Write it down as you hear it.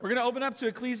We're going to open up to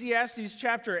Ecclesiastes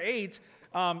chapter 8.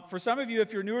 For some of you,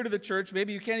 if you're newer to the church,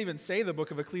 maybe you can't even say the book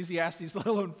of Ecclesiastes, let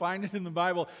alone find it in the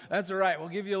Bible. That's all right. We'll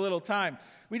give you a little time.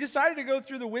 We decided to go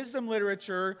through the wisdom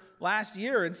literature last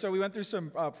year, and so we went through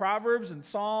some Proverbs and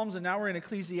Psalms, and now we're in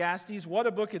Ecclesiastes. What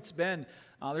a book it's been.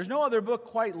 There's no other book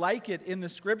quite like it in the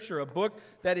Scripture, a book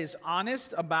that is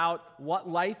honest about what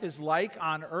life is like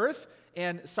on earth,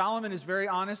 and Solomon is very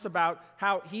honest about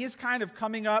how he is kind of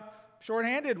coming up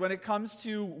shorthanded when it comes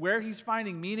to where he's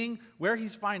finding meaning, where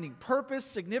he's finding purpose,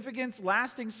 significance,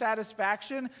 lasting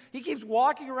satisfaction. He keeps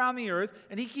walking around the earth,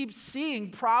 and he keeps seeing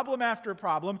problem after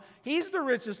problem. He's the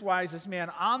richest, wisest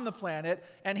man on the planet,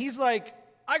 and he's like,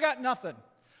 I got nothing.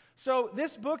 So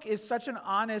this book is such an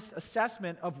honest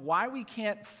assessment of why we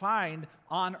can't find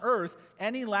on earth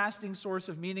any lasting source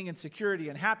of meaning and security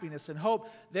and happiness and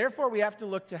hope. Therefore, we have to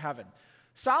look to heaven.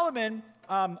 Solomon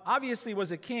obviously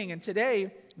was a king, and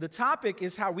today the topic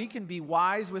is how we can be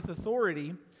wise with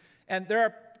authority. And there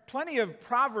are plenty of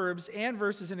proverbs and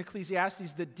verses in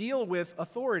Ecclesiastes that deal with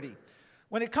authority.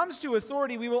 When it comes to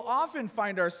authority, we will often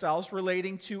find ourselves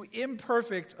relating to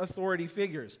imperfect authority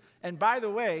figures. And by the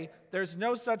way, there's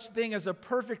no such thing as a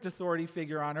perfect authority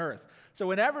figure on earth. So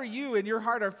whenever you in your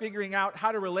heart are figuring out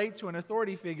how to relate to an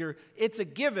authority figure, it's a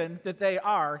given that they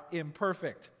are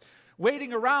imperfect.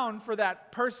 Waiting around for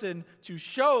that person to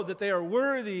show that they are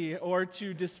worthy or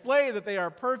to display that they are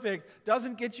perfect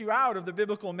doesn't get you out of the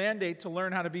biblical mandate to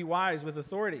learn how to be wise with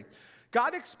authority.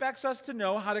 God expects us to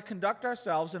know how to conduct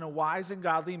ourselves in a wise and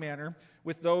godly manner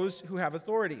with those who have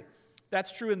authority.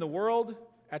 That's true in the world,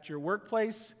 at your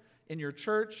workplace, in your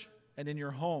church, and in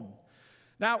your home.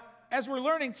 Now, as we're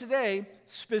learning today,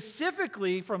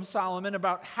 specifically from Solomon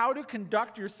about how to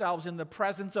conduct yourselves in the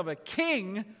presence of a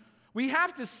king, we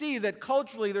have to see that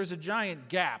culturally there's a giant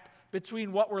gap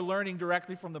between what we're learning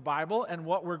directly from the Bible and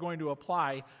what we're going to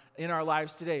apply in our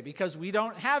lives today. Because we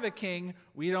don't have a king,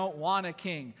 we don't want a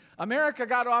king. America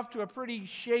got off to a pretty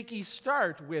shaky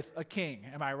start with a king,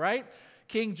 am I right?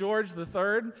 King George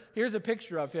III, here's a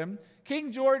picture of him.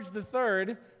 King George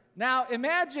III, now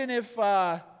imagine if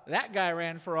that guy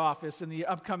ran for office in the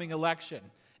upcoming election.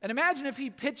 And imagine if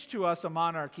he pitched to us a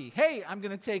monarchy. Hey, I'm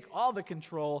going to take all the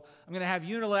control. I'm going to have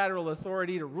unilateral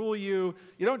authority to rule you.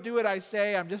 You don't do what I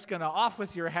say. I'm just going to off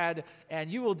with your head, and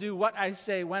you will do what I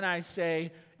say when I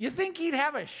say. You think he'd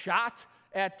have a shot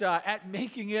at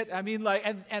making it? I mean,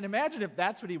 and imagine if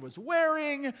that's what he was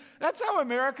wearing. That's how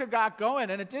America got going,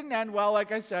 and it didn't end well.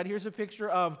 Like I said, here's a picture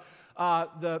of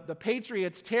the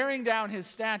Patriots tearing down his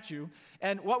statue.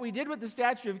 And what we did with the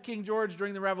statue of King George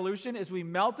during the Revolution is we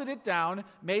melted it down,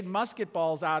 made musket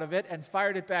balls out of it, and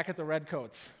fired it back at the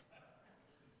redcoats.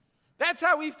 That's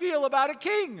how we feel about a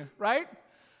king, right?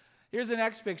 Here's the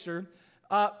next picture.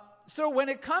 So when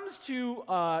it comes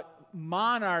to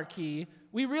monarchy,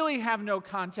 we really have no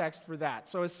context for that.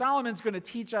 So as Solomon's going to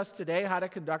teach us today how to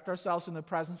conduct ourselves in the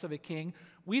presence of a king,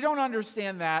 we don't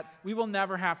understand that. We will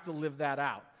never have to live that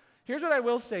out. Here's what I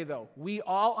will say, though. We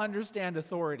all understand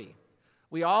authority.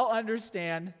 We all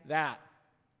understand that.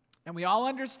 And we all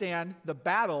understand the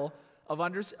battle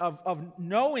of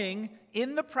knowing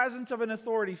in the presence of an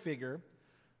authority figure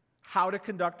how to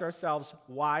conduct ourselves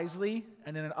wisely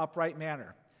and in an upright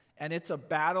manner. And it's a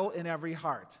battle in every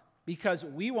heart because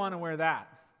we want to wear that.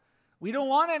 We don't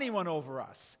want anyone over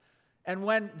us. And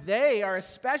when they are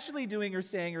especially doing or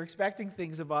saying or expecting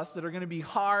things of us that are going to be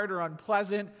hard or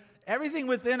unpleasant, everything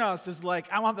within us is like,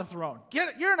 I want the throne.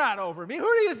 You're not over me. Who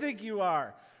do you think you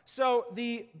are? So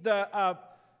the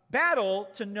battle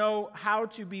to know how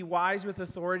to be wise with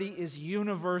authority is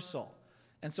universal.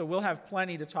 And so we'll have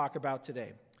plenty to talk about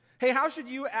today. Hey, how should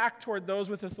you act toward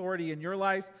those with authority in your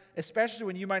life, especially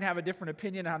when you might have a different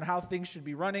opinion on how things should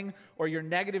be running or you're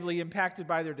negatively impacted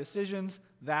by their decisions?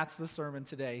 That's the sermon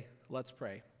today. Let's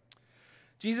pray.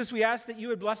 Jesus, we ask that you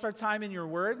would bless our time in your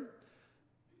word.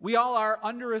 We all are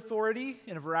under authority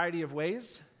in a variety of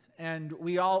ways, and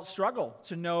we all struggle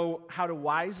to know how to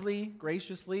wisely,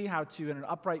 graciously, how to, in an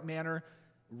upright manner,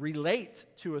 relate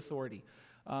to authority.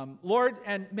 Lord,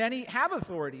 and many have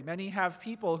authority. Many have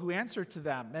people who answer to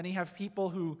them. Many have people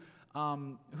who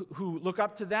look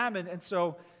up to them. And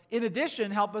so, in addition,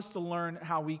 help us to learn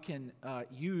how we can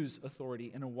use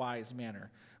authority in a wise manner.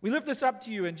 We lift this up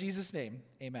to you in Jesus' name.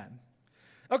 Amen.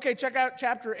 Okay, check out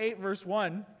chapter 8, verse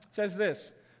 1. It says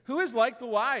this. Who is like the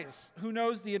wise, who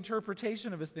knows the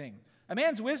interpretation of a thing? A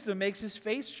man's wisdom makes his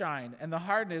face shine, and the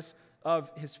hardness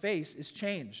of his face is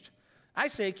changed. I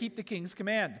say, keep the king's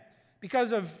command,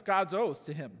 because of God's oath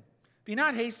to him. Be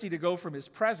not hasty to go from his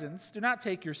presence. Do not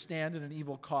take your stand in an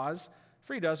evil cause,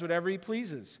 for he does whatever he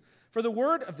pleases. For the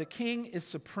word of the king is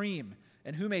supreme,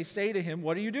 and who may say to him,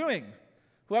 what are you doing?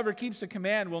 Whoever keeps a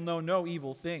command will know no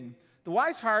evil thing. The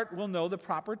wise heart will know the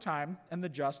proper time and the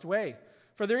just way.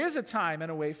 For there is a time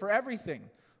and a way for everything,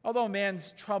 although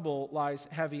man's trouble lies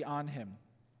heavy on him.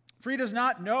 For he does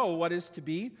not know what is to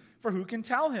be, for who can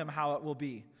tell him how it will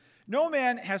be? No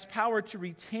man has power to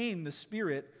retain the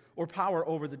spirit or power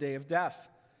over the day of death.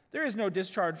 There is no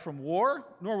discharge from war,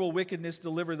 nor will wickedness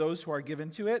deliver those who are given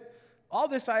to it. All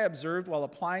this I observed while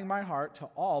applying my heart to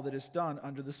all that is done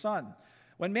under the sun,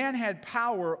 when man had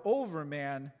power over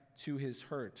man to his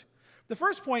hurt. The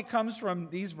first point comes from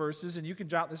these verses, and you can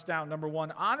jot this down. Number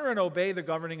 1, honor and obey the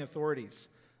governing authorities.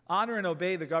 Honor and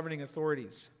obey the governing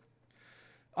authorities.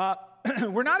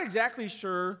 We're not exactly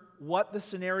sure what the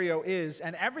scenario is,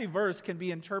 and every verse can be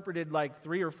interpreted like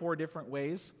 3 or 4 different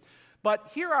ways.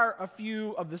 But here are a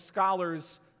few of the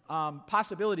scholars'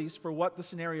 possibilities for what the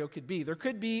scenario could be. There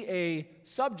could be a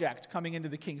subject coming into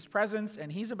the king's presence,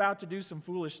 and he's about to do some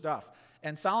foolish stuff.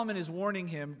 And Solomon is warning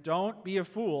him, don't be a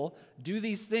fool, do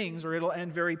these things, or it'll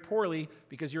end very poorly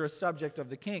because you're a subject of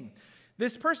the king.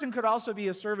 This person could also be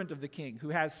a servant of the king who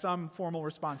has some formal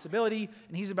responsibility,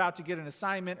 and he's about to get an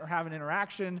assignment or have an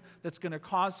interaction that's going to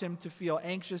cause him to feel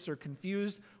anxious or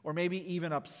confused or maybe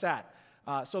even upset.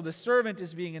 So the servant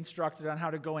is being instructed on how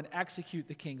to go and execute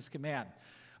the king's command.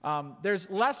 There's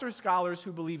lesser scholars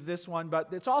who believe this one, but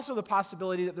it's also the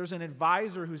possibility that there's an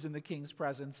advisor who's in the king's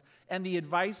presence, and the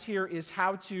advice here is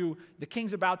the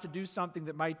king's about to do something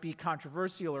that might be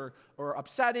controversial or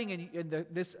upsetting, and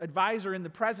this advisor in the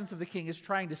presence of the king is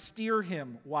trying to steer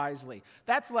him wisely.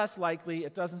 That's less likely.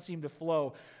 It doesn't seem to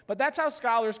flow. But that's how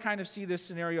scholars kind of see this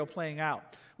scenario playing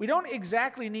out. We don't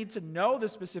exactly need to know the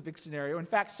specific scenario. In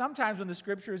fact, sometimes when the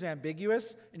scripture is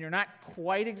ambiguous and you're not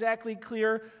quite exactly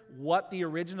clear what the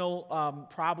original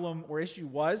problem or issue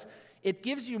was, it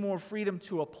gives you more freedom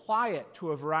to apply it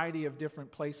to a variety of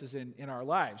different places in our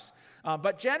lives.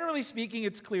 But generally speaking,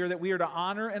 it's clear that we are to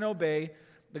honor and obey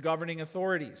the governing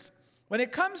authorities. When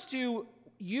it comes to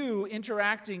you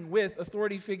interacting with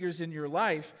authority figures in your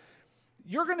life,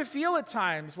 you're going to feel at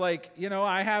times like,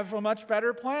 I have a much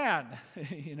better plan.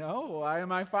 Why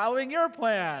am I following your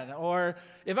plan? Or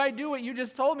if I do what you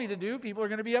just told me to do, people are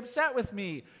going to be upset with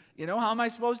me. How am I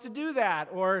supposed to do that?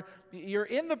 Or you're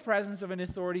in the presence of an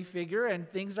authority figure and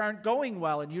things aren't going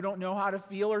well and you don't know how to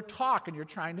feel or talk and you're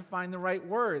trying to find the right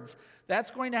words.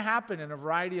 That's going to happen in a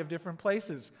variety of different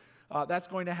places. That's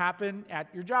going to happen at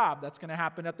your job. That's going to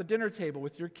happen at the dinner table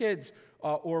with your kids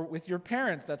or with your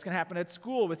parents. That's going to happen at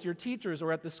school with your teachers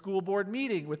or at the school board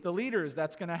meeting with the leaders.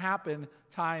 That's going to happen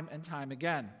time and time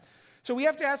again. So we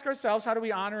have to ask ourselves, how do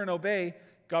we honor and obey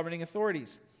governing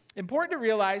authorities? Important to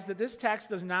realize that this text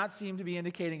does not seem to be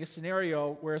indicating a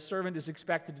scenario where a servant is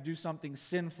expected to do something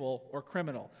sinful or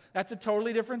criminal. That's a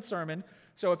totally different sermon.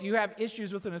 So if you have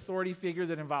issues with an authority figure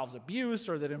that involves abuse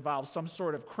or that involves some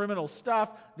sort of criminal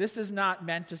stuff, this is not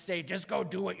meant to say, just go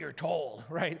do what you're told,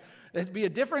 right? It'd be a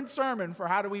different sermon for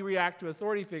how do we react to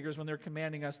authority figures when they're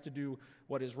commanding us to do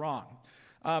what is wrong.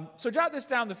 So jot this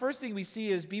down. The first thing we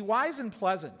see is be wise and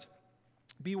pleasant.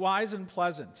 Be wise and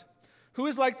pleasant. Who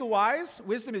is like the wise?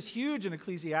 Wisdom is huge in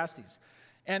Ecclesiastes.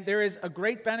 And there is a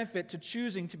great benefit to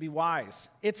choosing to be wise.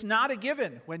 It's not a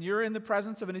given. When you're in the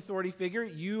presence of an authority figure,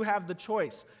 you have the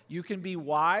choice. You can be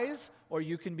wise or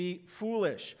you can be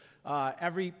foolish.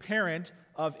 Every parent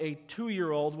of a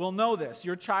 2-year-old will know this.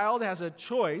 Your child has a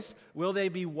choice. Will they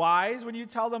be wise when you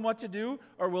tell them what to do,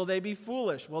 or will they be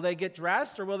foolish? Will they get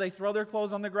dressed, or will they throw their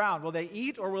clothes on the ground? Will they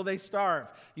eat, or will they starve?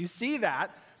 You see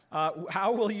that.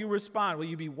 How will you respond? Will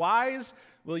you be wise?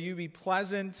 Will you be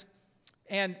pleasant?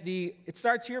 And it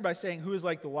starts here by saying, who is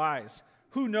like the wise?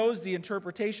 Who knows the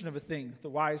interpretation of a thing? The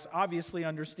wise obviously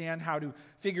understand how to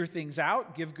figure things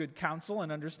out, give good counsel,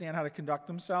 and understand how to conduct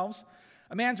themselves.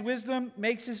 A man's wisdom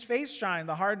makes his face shine.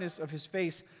 The hardness of his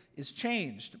face is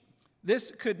changed.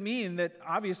 This could mean that,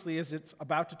 obviously, as it's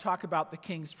about to talk about the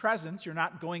king's presence, you're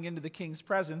not going into the king's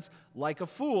presence like a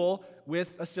fool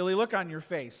with a silly look on your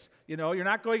face. You're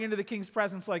not going into the king's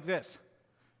presence like this.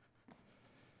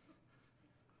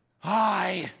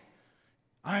 Hi,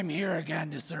 I'm here again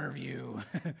to serve you.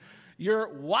 You're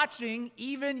watching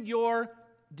even your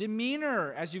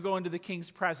demeanor as you go into the king's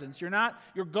presence.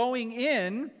 You're going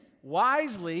in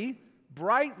wisely,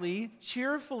 brightly,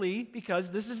 cheerfully, because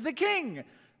this is the king.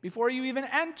 Before you even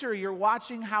enter, you're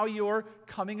watching how you're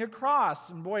coming across.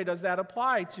 And boy, does that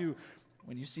apply to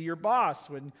when you see your boss,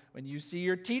 when you see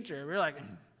your teacher. You're like,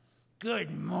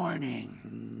 good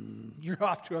morning. You're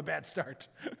off to a bad start,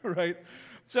 right?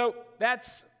 So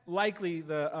that's likely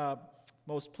the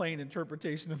most plain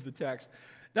interpretation of the text.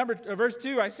 Verse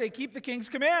 2, I say, keep the king's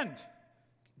command.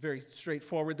 Very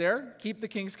straightforward there. Keep the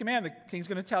king's command. The king's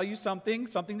going to tell you something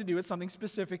to do. It's something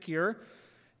specific here.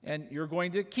 And you're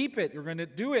going to keep it. You're going to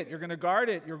do it. You're going to guard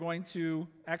it. You're going to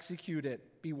execute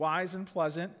it. Be wise and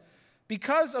pleasant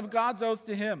because of God's oath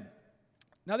to him.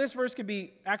 Now, this verse can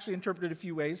be actually interpreted a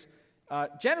few ways.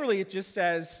 Generally, it just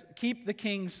says, keep the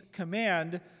king's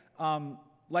command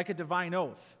like a divine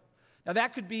oath. Now,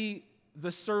 that could be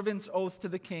the servant's oath to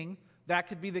the king. That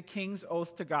could be the king's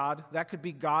oath to God. That could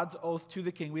be God's oath to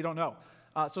the king. We don't know.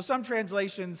 So some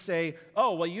translations say,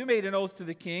 oh, well, you made an oath to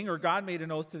the king, or God made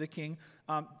an oath to the king.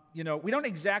 We don't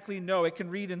exactly know. It can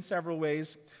read in several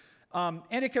ways. And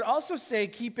it could also say,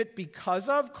 keep it because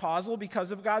of, causal,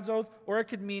 because of God's oath, or it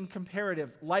could mean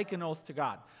comparative, like an oath to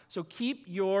God. So keep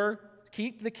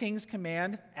the king's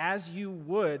command as you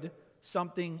would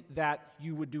something that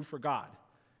you would do for God.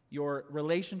 Your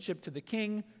relationship to the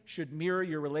king should mirror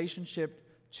your relationship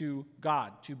to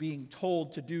God, to being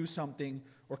told to do something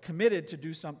or committed to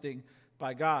do something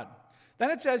by God.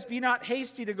 Then it says, be not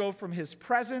hasty to go from his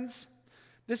presence.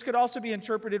 This could also be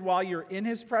interpreted while you're in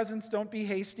his presence. Don't be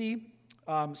hasty.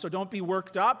 So don't be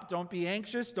worked up. Don't be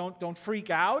anxious. Don't freak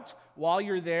out while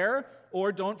you're there,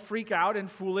 or don't freak out and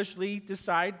foolishly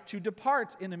decide to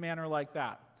depart in a manner like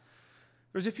that.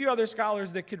 There's a few other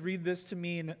scholars that could read this to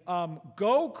mean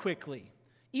go quickly.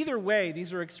 Either way,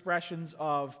 these are expressions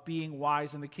of being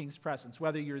wise in the king's presence.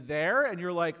 Whether you're there and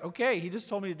you're like, okay, he just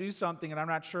told me to do something and I'm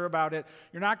not sure about it,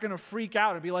 you're not going to freak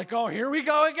out and be like, oh, here we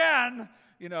go again,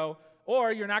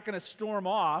 or you're not going to storm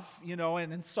off,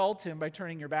 and insult him by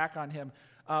turning your back on him.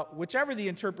 Whichever the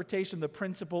interpretation, the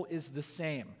principle is the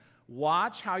same.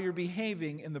 Watch how you're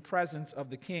behaving in the presence of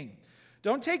the king.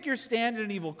 Don't take your stand in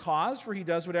an evil cause, for he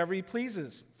does whatever he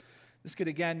pleases. This could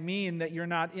again mean that you're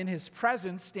not in his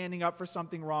presence standing up for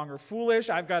something wrong or foolish.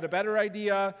 I've got a better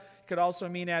idea. It could also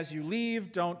mean as you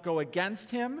leave, don't go against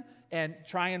him and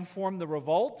try and form the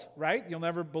revolt, right? You'll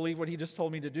never believe what he just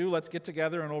told me to do. Let's get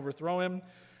together and overthrow him.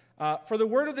 For the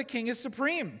word of the king is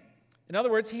supreme. In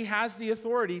other words, he has the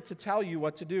authority to tell you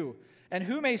what to do. And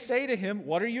who may say to him,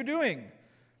 what are you doing?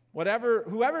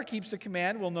 Whoever keeps a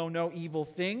command will know no evil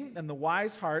thing, and the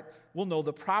wise heart will know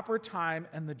the proper time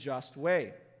and the just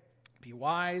way. Be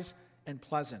wise and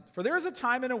pleasant. For there is a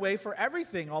time and a way for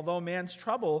everything, although man's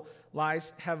trouble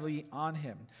lies heavily on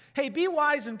him. Hey, be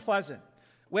wise and pleasant.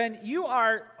 When you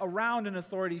are around an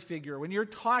authority figure, when you're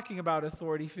talking about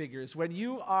authority figures, when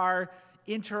you are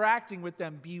interacting with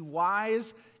them, be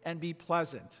wise and be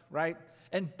pleasant, right?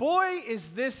 And boy, is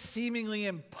this seemingly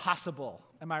impossible.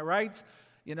 Am I right?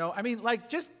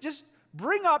 Just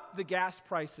bring up the gas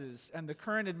prices and the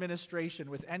current administration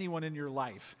with anyone in your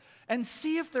life and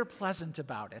see if they're pleasant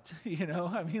about it.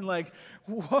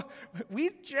 We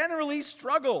generally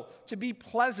struggle to be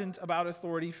pleasant about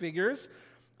authority figures.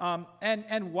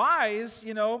 And wise,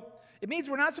 it means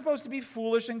we're not supposed to be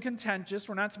foolish and contentious.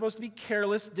 We're not supposed to be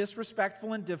careless,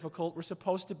 disrespectful, and difficult. We're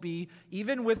supposed to be,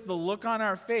 even with the look on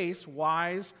our face,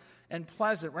 wise and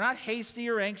pleasant. We're not hasty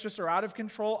or anxious or out of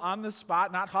control on the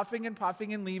spot, not huffing and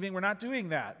puffing and leaving. We're not doing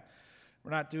that.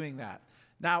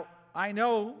 Now, I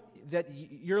know that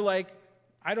you're like,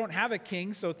 I don't have a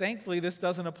king, so thankfully this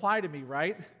doesn't apply to me,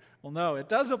 right? Well, no, it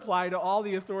does apply to all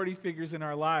the authority figures in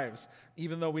our lives,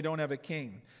 even though we don't have a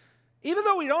king. Even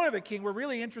though we don't have a king, we're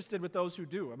really interested with those who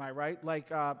do, am I right? Like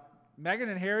Meghan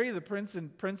and Harry, the prince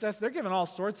and princess, they're giving all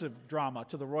sorts of drama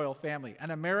to the royal family,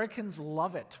 and Americans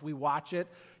love it. We watch it,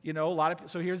 a lot of.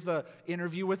 So here's the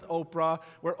interview with Oprah,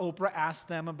 where Oprah asked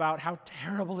them about how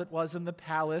terrible it was in the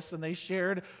palace, and they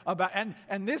shared about,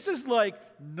 and this is like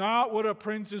not what a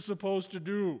prince is supposed to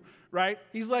do, right?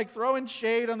 He's like throwing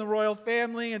shade on the royal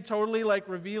family and totally like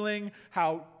revealing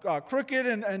how crooked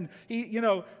and he,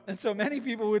 and so many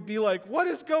people would be like, what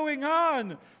is going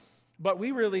on? But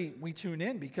we tune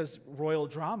in because royal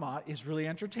drama is really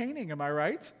entertaining, am I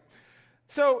right?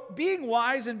 So being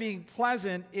wise and being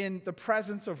pleasant in the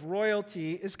presence of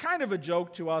royalty is kind of a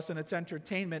joke to us, and it's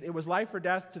entertainment. It was life or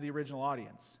death to the original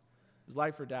audience. It was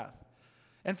life or death.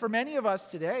 And for many of us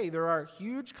today, there are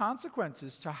huge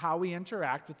consequences to how we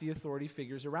interact with the authority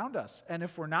figures around us. And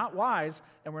if we're not wise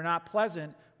and we're not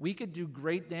pleasant, we could do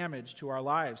great damage to our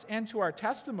lives and to our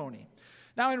testimony.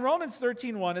 Now in Romans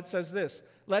 13:1, it says this,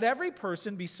 let every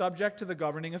person be subject to the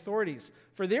governing authorities,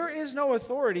 for there is no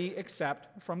authority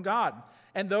except from God,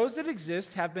 and those that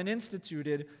exist have been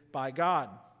instituted by God.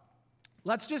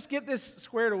 Let's just get this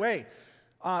squared away.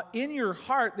 In your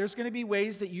heart, there's going to be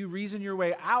ways that you reason your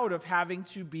way out of having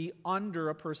to be under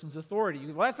a person's authority. You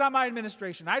go, well, that's not my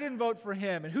administration. I didn't vote for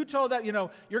him. And who told that?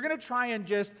 You're going to try and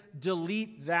just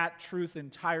delete that truth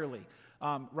entirely.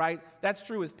 right? That's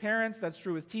true with parents. That's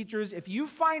true with teachers. If you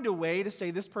find a way to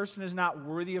say this person is not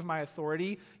worthy of my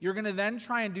authority, you're going to then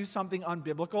try and do something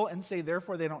unbiblical and say,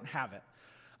 therefore, they don't have it.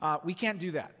 We can't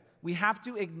do that. We have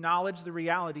to acknowledge the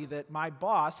reality that my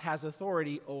boss has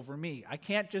authority over me. I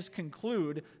can't just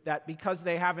conclude that because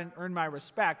they haven't earned my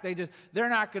respect, they're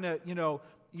not going to,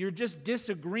 you're just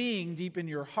disagreeing deep in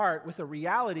your heart with the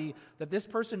reality that this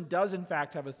person does in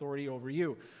fact have authority over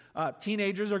you.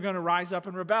 Teenagers are going to rise up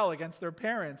and rebel against their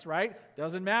parents, right?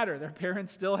 Doesn't matter. Their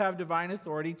parents still have divine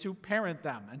authority to parent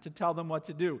them and to tell them what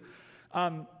to do.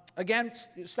 Again,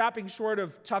 stopping short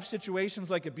of tough situations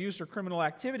like abuse or criminal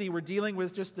activity, we're dealing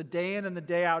with just the day in and the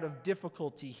day out of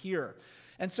difficulty here.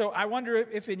 And so I wonder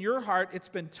if in your heart it's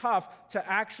been tough to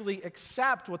actually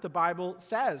accept what the Bible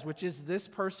says, which is this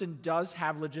person does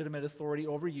have legitimate authority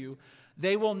over you.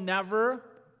 They will never,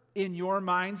 in your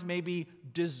minds, maybe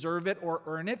deserve it or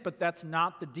earn it, but that's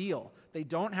not the deal. They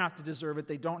don't have to deserve it.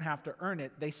 They don't have to earn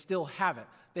it. They still have it.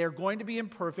 They are going to be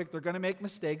imperfect. They're going to make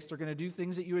mistakes. They're going to do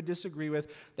things that you would disagree with.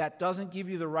 That doesn't give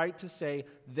you the right to say,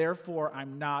 therefore,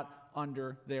 I'm not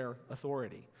under their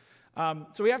authority.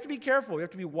 So we have to be careful. We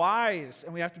have to be wise,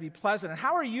 and we have to be pleasant. And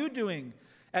how are you doing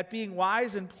at being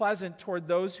wise and pleasant toward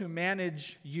those who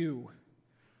manage you,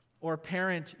 or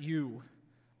parent you,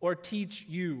 or teach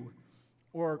you,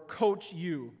 or coach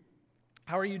you?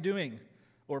 How are you doing?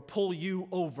 Or pull you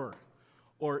over?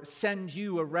 Or send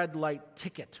you a red light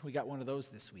ticket. We got one of those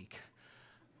this week.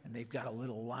 And they've got a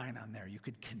little line on there. You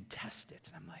could contest it.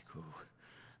 And I'm like, ooh,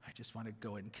 I just want to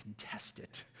go and contest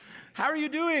it. How are you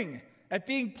doing at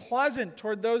being pleasant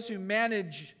toward those who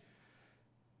manage?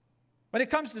 When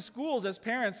it comes to schools, as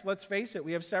parents, let's face it,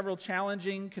 we have several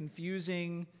challenging,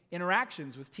 confusing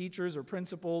interactions with teachers or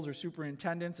principals or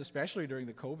superintendents, especially during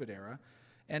the COVID era.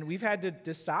 And we've had to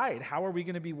decide, how are we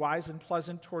going to be wise and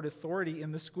pleasant toward authority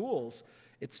in the schools?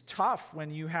 It's tough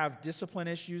when you have discipline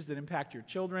issues that impact your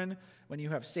children, when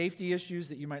you have safety issues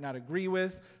that you might not agree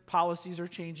with, policies are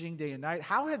changing day and night.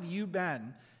 How have you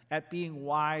been at being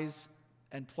wise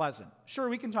and pleasant? Sure,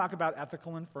 we can talk about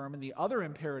ethical and firm and the other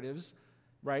imperatives,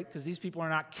 right? Because these people are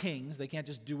not kings. They can't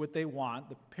just do what they want.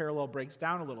 The parallel breaks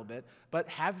down a little bit. But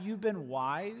have you been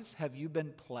wise? Have you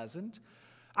been pleasant?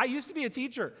 I used to be a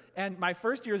teacher, and my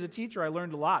first year as a teacher, I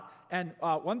learned a lot. And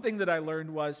one thing that I learned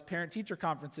was parent-teacher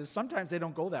conferences, sometimes they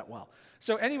don't go that well.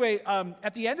 So anyway,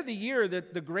 at the end of the year,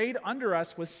 the grade under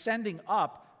us was sending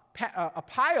up a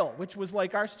pile, which was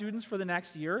like our students for the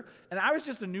next year. And I was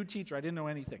just a new teacher. I didn't know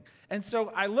anything. And so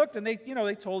I looked, and they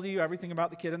told you everything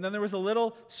about the kid. And then there was a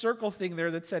little circle thing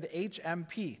there that said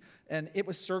HMP. And it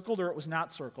was circled or it was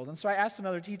not circled. And so I asked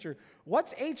another teacher,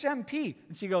 what's HMP?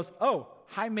 And she goes, oh,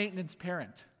 high maintenance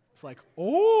parent. It's like,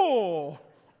 oh,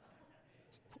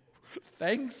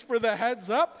 thanks for the heads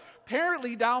up.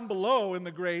 Apparently down below in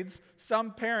the grades,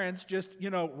 some parents just,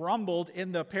 rumbled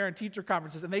in the parent-teacher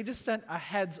conferences, and they just sent a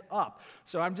heads up.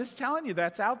 So I'm just telling you,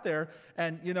 that's out there.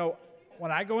 And, when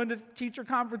I go into teacher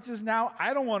conferences now,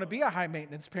 I don't want to be a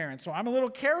high-maintenance parent. So I'm a little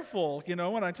careful,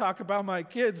 when I talk about my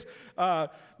kids.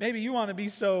 Maybe you want to be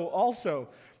so also.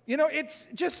 It's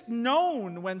just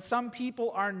known when some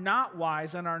people are not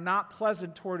wise and are not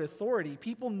pleasant toward authority.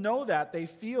 People know that. They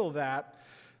feel that.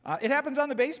 It happens on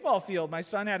the baseball field. My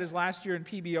son had his last year in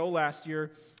PBO last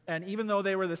year, and even though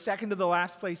they were the second to the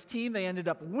last place team, they ended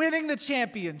up winning the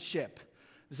championship.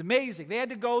 It was amazing. They had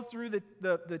to go through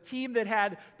the team that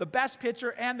had the best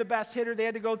pitcher and the best hitter. They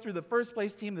had to go through the first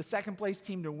place team, the second place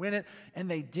team to win it, and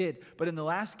they did. But in the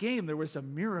last game, there was a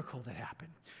miracle that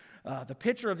happened. The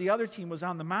pitcher of the other team was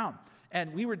on the mound,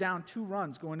 and we were down 2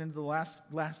 runs going into the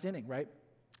last inning, right?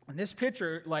 And this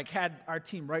pitcher had our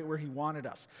team right where he wanted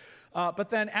us. But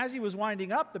then as he was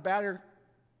winding up, the batter,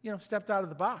 stepped out of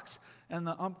the box, and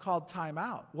the ump called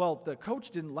timeout. Well, the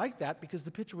coach didn't like that because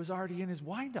the pitcher was already in his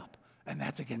windup, and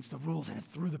that's against the rules, and it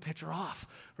threw the pitcher off,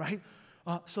 right?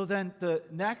 So then the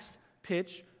next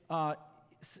pitch,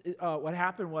 what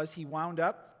happened was he wound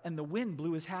up, and the wind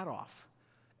blew his hat off.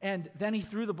 And then he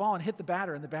threw the ball and hit the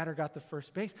batter, and the batter got the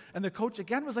first base. And the coach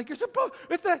again was like,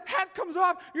 if the hat comes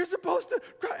off, you're supposed to.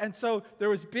 And so there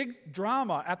was big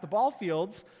drama at the ball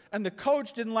fields, and the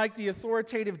coach didn't like the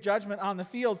authoritative judgment on the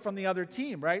field from the other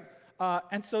team, right?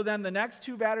 And so then the next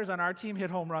 2 batters on our team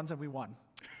hit home runs, and we won.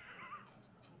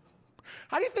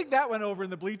 How do you think that went over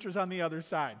in the bleachers on the other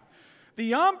side?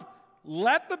 The ump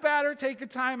let the batter take a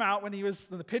timeout when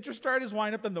the pitcher started his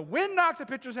windup, then the wind knocked the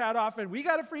pitcher's hat off, and we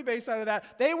got a free base out of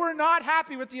that. They were not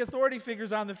happy with the authority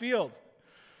figures on the field.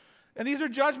 And these are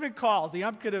judgment calls. The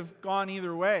ump could have gone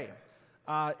either way.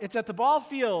 It's at the ball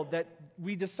field that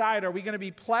we decide, are we going to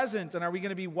be pleasant and are we going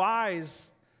to be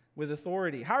wise with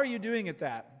authority? How are you doing at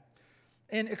that?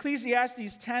 In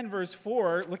Ecclesiastes 10, verse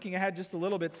 4, looking ahead just a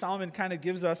little bit, Solomon kind of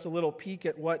gives us a little peek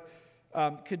at what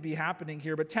could be happening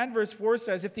here. But 10, verse 4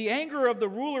 says, "If the anger of the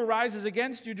ruler rises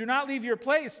against you, do not leave your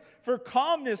place, for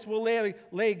calmness will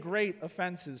lay great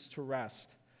offenses to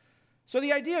rest." So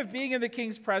the idea of being in the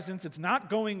king's presence, it's not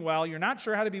going well, you're not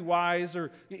sure how to be wise,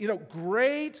 or,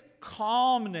 great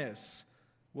calmness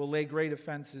will lay great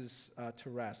offenses to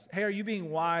rest. Hey, are you being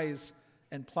wise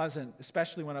and pleasant,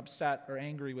 especially when upset or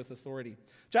angry with authority?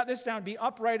 Jot this down: be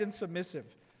upright and submissive.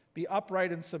 Be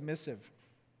upright and submissive.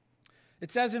 It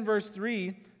says in verse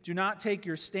 3, do not take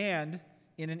your stand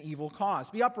in an evil cause.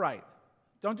 Be upright.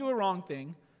 Don't do a wrong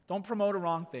thing. Don't promote a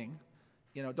wrong thing.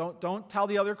 Don't tell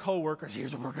the other coworkers,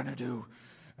 here's what we're going to do.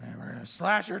 We're going to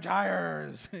slash your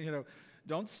tires.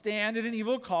 Don't stand in an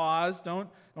evil cause. Don't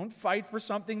fight for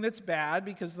something that's bad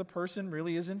because the person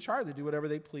really is in charge. They do whatever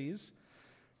they please.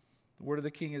 The word of the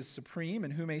king is supreme,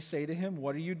 and who may say to him,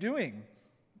 what are you doing?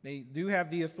 They do have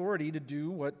the authority to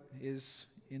do what is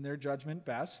in their judgment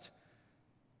best.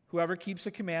 Whoever keeps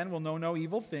a command will know no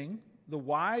evil thing. The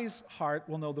wise heart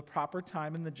will know the proper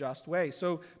time and the just way.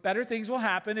 So better things will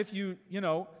happen if you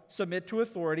submit to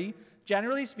authority.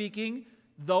 Generally speaking,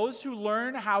 those who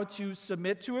learn how to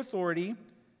submit to authority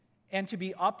and to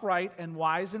be upright and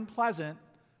wise and pleasant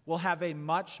will have a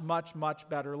much, much, much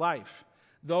better life.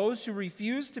 Those who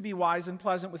refuse to be wise and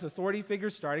pleasant with authority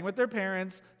figures, starting with their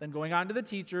parents, then going on to the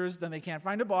teachers, then they can't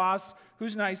find a boss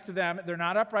who's nice to them, they're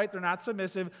not upright, they're not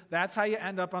submissive, that's how you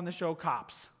end up on the show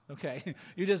Cops, okay?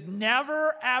 You just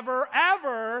never, ever,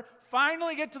 ever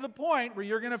finally get to the point where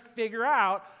you're going to figure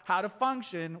out how to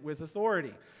function with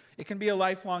authority. It can be a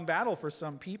lifelong battle for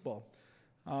some people.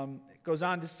 It goes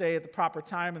on to say, at the proper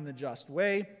time and the just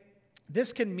way.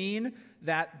 This can mean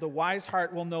that the wise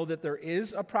heart will know that there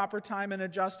is a proper time and a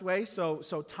just way. So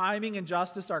timing and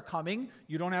justice are coming.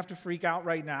 You don't have to freak out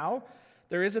right now.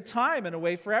 There is a time and a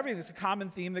way for everything. It's a common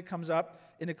theme that comes up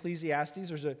in Ecclesiastes.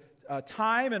 There's a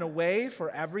time and a way for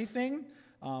everything,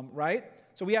 right?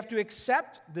 So we have to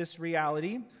accept this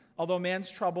reality, although man's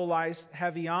trouble lies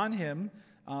heavy on him.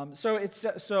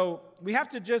 So we have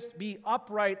to just be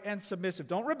upright and submissive.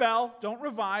 Don't rebel, don't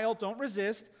revile, don't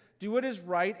resist. Do what is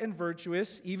right and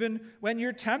virtuous, even when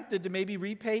you're tempted to maybe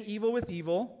repay evil with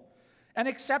evil, and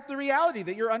accept the reality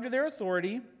that you're under their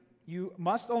authority. You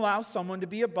must allow someone to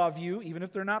be above you, even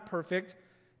if they're not perfect,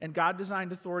 and God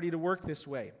designed authority to work this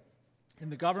way. In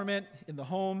the government, in the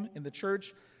home, in the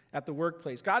church, at the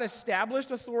workplace. God established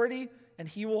authority, and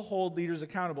He will hold leaders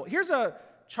accountable. Here's a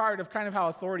chart of kind of how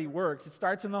authority works. It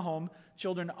starts in the home.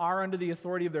 Children are under the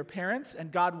authority of their parents,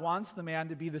 and God wants the man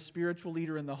to be the spiritual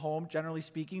leader in the home, generally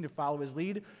speaking, to follow his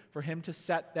lead, for him to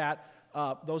set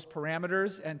those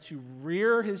parameters and to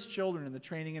rear his children in the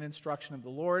training and instruction of the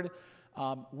Lord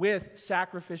with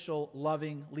sacrificial,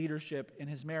 loving leadership in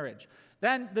his marriage.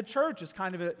 Then the church is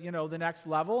kind of the next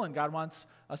level, and God wants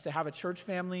us to have a church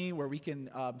family where we can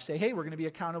say, hey, we're going to be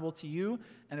accountable to you,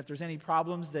 and if there's any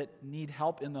problems that need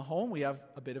help in the home, we have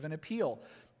a bit of an appeal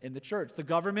in the church. The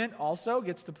government also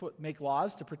gets to make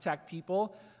laws to protect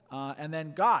people, and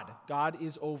then God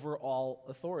is over all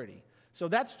authority. So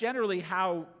that's generally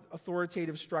how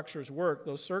authoritative structures work,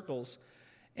 those circles.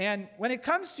 And when it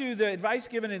comes to the advice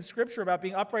given in Scripture about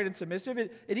being upright and submissive,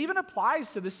 it even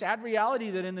applies to the sad reality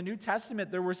that in the New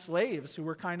Testament there were slaves who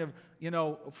were kind of,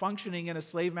 functioning in a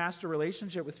slave-master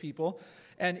relationship with people.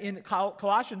 And in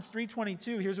Colossians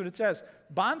 3:22, here's what it says: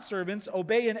 "Bondservants,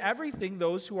 obey in everything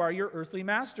those who are your earthly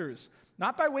masters,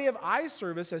 not by way of eye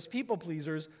service as people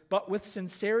pleasers, but with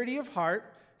sincerity of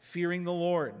heart, fearing the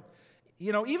Lord."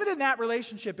 Even in that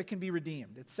relationship, it can be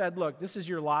redeemed. It said, look, this is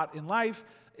your lot in life.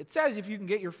 It says if you can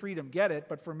get your freedom, get it.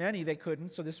 But for many, they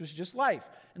couldn't, so this was just life.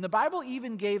 And the Bible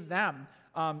even gave them,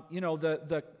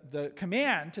 the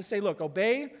command to say, look,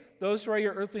 obey those who are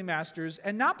your earthly masters,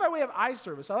 and not by way of eye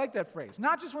service. I like that phrase.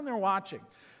 Not just when they're watching,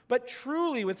 but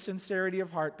truly with sincerity of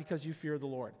heart because you fear the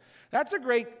Lord. That's a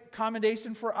great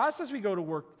commendation for us as we go to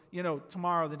work,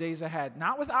 tomorrow, the days ahead.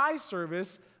 Not with eye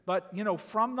service, but,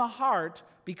 from the heart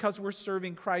because we're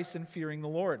serving Christ and fearing the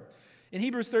Lord. In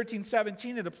Hebrews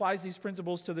 13:17, it applies these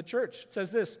principles to the church. It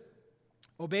says this: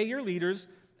 "Obey your leaders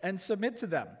and submit to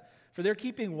them, for they're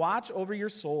keeping watch over your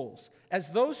souls,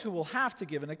 as those who will have to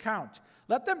give an account.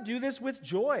 Let them do this with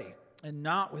joy and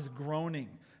not with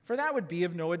groaning, for that would be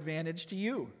of no advantage to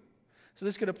you." So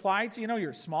this could apply to,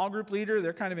 your small group leader.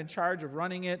 They're kind of in charge of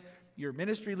running it. Your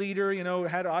ministry leader,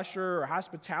 head usher or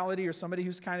hospitality, or somebody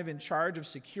who's kind of in charge of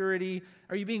security.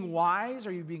 Are you being wise?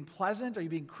 Are you being pleasant? Are you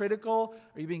being critical?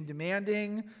 Are you being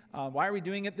demanding? Why are we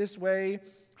doing it this way?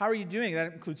 How are you doing?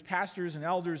 That includes pastors and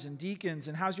elders and deacons.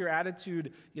 And how's your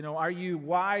attitude? Are you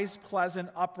wise, pleasant,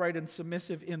 upright, and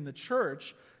submissive in the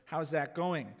church? How's that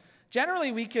going?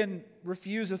 Generally, we can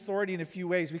refuse authority in a few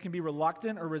ways. We can be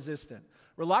reluctant or resistant.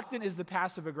 Reluctant is the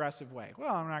passive-aggressive way.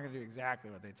 Well, I'm not going to do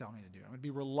exactly what they tell me to do. I'm going to be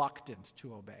reluctant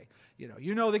to obey.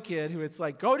 You know the kid who it's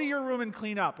like, go to your room and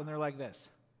clean up, and they're like this.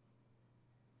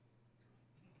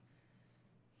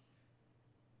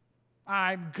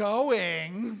 I'm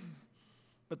going,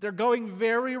 but they're going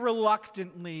very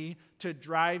reluctantly to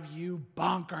drive you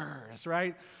bonkers,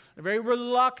 right? They're very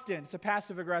reluctant. It's a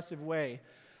passive-aggressive way.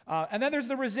 And then there's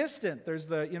the resistant. There's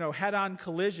the, head-on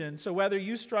collision. So whether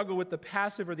you struggle with the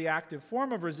passive or the active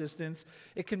form of resistance,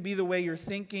 it can be the way you're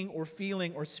thinking or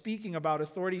feeling or speaking about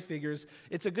authority figures.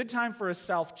 It's a good time for a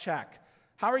self-check.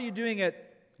 How are you doing at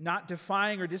not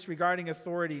defying or disregarding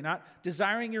authority, not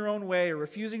desiring your own way or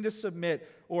refusing to submit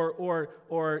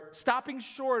or stopping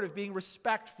short of being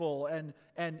respectful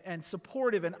and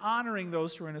supportive and honoring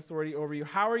those who are in authority over you?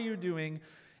 How are you doing?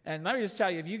 And let me just tell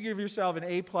you, if you give yourself an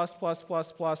A+++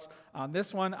 on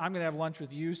this one, I'm going to have lunch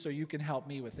with you so you can help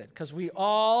me with it. Because we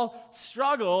all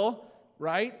struggle,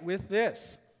 right, with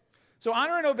this. So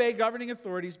honor and obey governing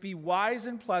authorities. Be wise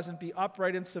and pleasant. Be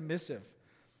upright and submissive.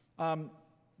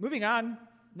 Moving on,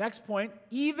 next point,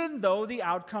 even though the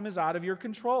outcome is out of your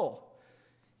control.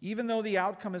 Even though the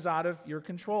outcome is out of your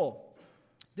control.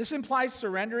 This implies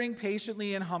surrendering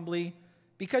patiently and humbly,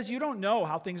 because you don't know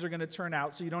how things are going to turn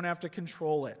out, so you don't have to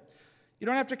control it. You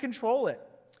don't have to control it.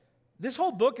 This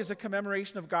whole book is a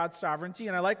commemoration of God's sovereignty,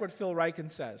 and I like what Phil Ryken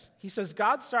says. He says,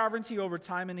 God's sovereignty over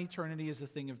time and eternity is a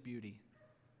thing of beauty.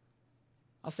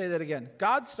 I'll say that again.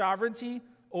 God's sovereignty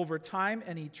over time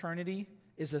and eternity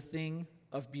is a thing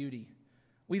of beauty.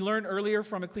 We learned earlier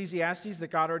from Ecclesiastes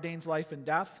that God ordains life and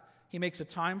death. He makes a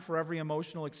time for every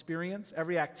emotional experience,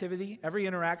 every activity, every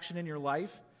interaction in your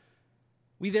life.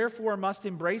 We therefore must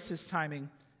embrace His timing,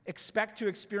 expect to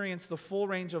experience the full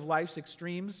range of life's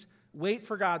extremes, wait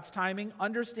for God's timing,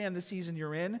 understand the season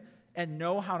you're in, and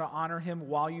know how to honor Him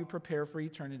while you prepare for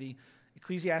eternity.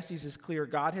 Ecclesiastes is clear.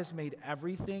 God has made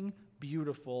everything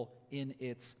beautiful in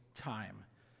its time.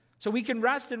 So we can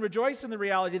rest and rejoice in the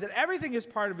reality that everything is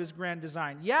part of His grand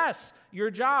design. Yes,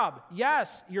 your job.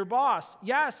 Yes, your boss.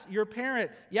 Yes, your parent.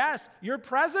 Yes, your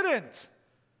president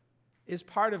is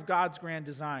part of God's grand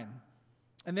design.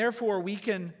 And therefore, we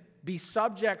can be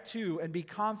subject to and be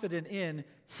confident in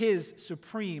His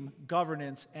supreme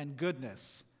governance and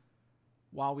goodness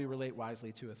while we relate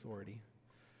wisely to authority.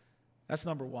 That's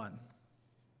number one.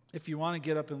 If you want to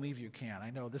get up and leave, you can.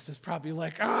 I know this is probably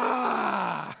like,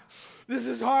 this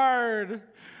is hard.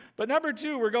 But number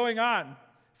two, we're going on.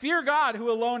 Fear God, who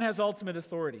alone has ultimate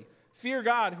authority. Fear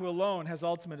God, who alone has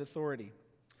ultimate authority.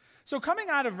 So coming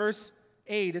out of verse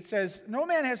 8, it says, no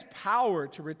man has power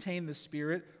to retain the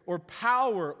spirit or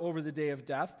power over the day of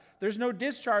death. There's no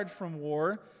discharge from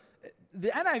war. The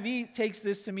NIV takes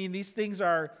this to mean these things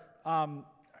are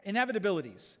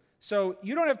inevitabilities. So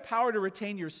you don't have power to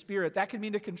retain your spirit. That can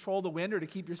mean to control the wind or to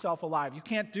keep yourself alive. You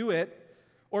can't do it.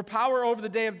 Or power over the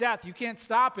day of death. You can't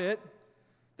stop it.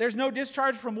 There's no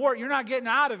discharge from war. You're not getting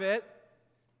out of it.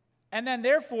 And then,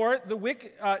 therefore,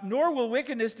 nor will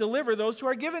wickedness deliver those who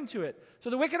are given to it. So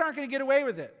the wicked aren't going to get away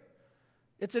with it.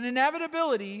 It's an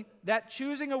inevitability that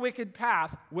choosing a wicked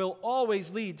path will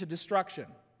always lead to destruction.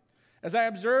 As I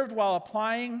observed while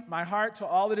applying my heart to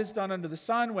all that is done under the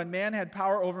sun, when man had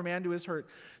power over man to his hurt.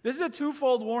 This is a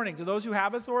twofold warning. To those who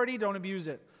have authority, don't abuse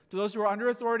it. To those who are under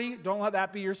authority, don't let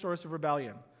that be your source of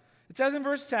rebellion. It says in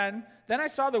verse 10, then I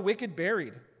saw the wicked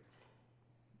buried.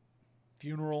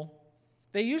 Funeral.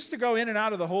 They used to go in and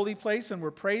out of the holy place and were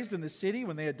praised in the city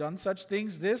when they had done such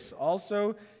things. This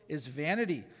also is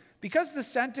vanity. Because the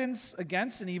sentence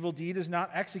against an evil deed is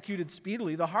not executed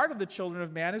speedily, the heart of the children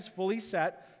of man is fully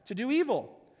set to do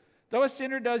evil. Though a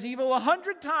sinner does evil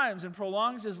 100 times and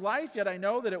prolongs his life, yet I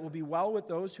know that it will be well with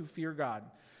those who fear God,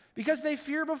 because they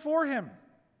fear before Him.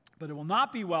 But it will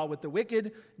not be well with the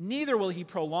wicked, neither will he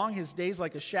prolong his days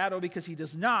like a shadow, because he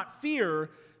does not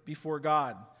fear before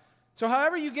God. So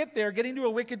however you get there, getting to a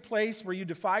wicked place where you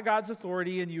defy God's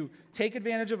authority and you take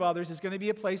advantage of others is going to be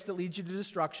a place that leads you to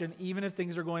destruction, even if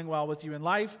things are going well with you in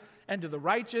life. And to the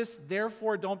righteous,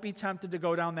 therefore, don't be tempted to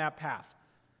go down that path.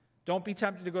 Don't be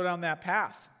tempted to go down that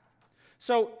path.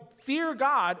 So fear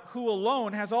God, who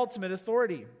alone has ultimate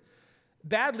authority.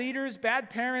 Bad leaders,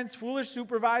 bad parents, foolish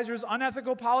supervisors,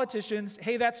 unethical politicians,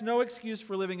 hey, that's no excuse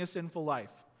for living a sinful life.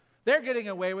 They're getting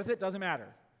away with it, doesn't matter.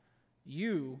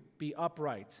 You be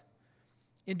upright.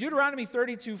 In Deuteronomy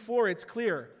 32:4, it's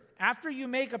clear, After you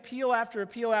make appeal after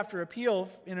appeal after appeal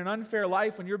in an unfair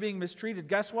life when you're being mistreated,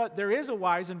 guess what? There is a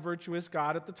wise and virtuous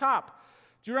God at the top.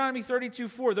 Deuteronomy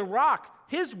 32:4, the rock,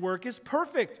 his work is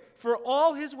perfect, for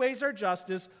all his ways are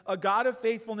justice, a God of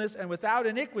faithfulness and without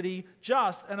iniquity,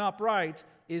 just and upright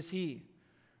is he.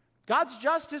 God's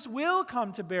justice will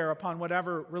come to bear upon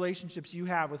whatever relationships you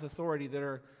have with authority that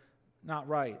are not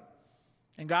right.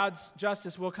 And God's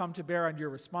justice will come to bear on your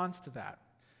response to that.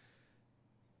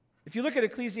 If you look at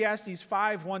Ecclesiastes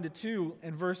 5:1-2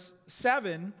 and verse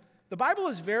 7, the Bible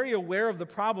is very aware of the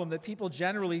problem that people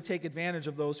generally take advantage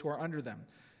of those who are under them.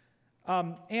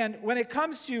 And when it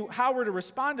comes to how we're to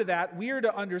respond to that, we are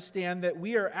to understand that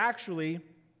we are actually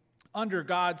under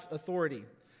God's authority.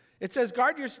 It says,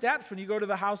 guard your steps when you go to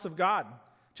the house of God.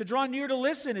 To draw near to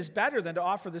listen is better than to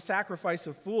offer the sacrifice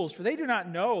of fools, for they do not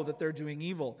know that they're doing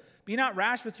evil. Be not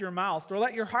rash with your mouth, nor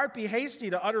let your heart be hasty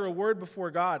to utter a word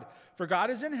before God. For God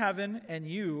is in heaven, and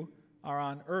you are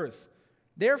on earth.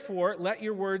 Therefore, let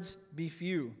your words be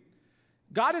few.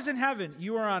 God is in heaven,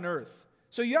 you are on earth.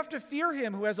 So you have to fear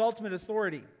him who has ultimate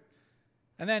authority.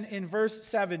 And then in verse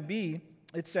 7b,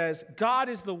 it says, God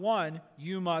is the one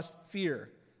you must fear.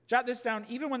 Jot this down,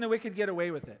 even when the wicked get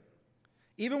away with it.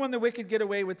 Even when the wicked get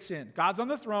away with sin. God's on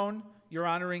the throne, you're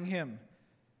honoring him.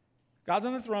 God's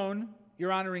on the throne,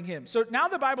 you're honoring him. So now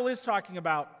the Bible is talking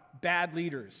about bad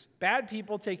leaders, bad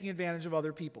people taking advantage of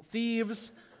other people.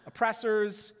 Thieves,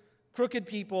 oppressors, crooked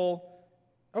people.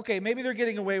 Okay, maybe they're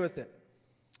getting away with it.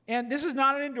 And this is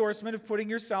not an endorsement of putting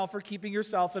yourself or keeping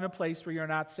yourself in a place where you're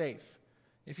not safe.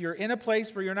 If you're in a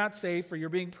place where you're not safe or you're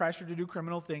being pressured to do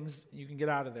criminal things, you can get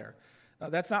out of there.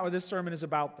 That's not what this sermon is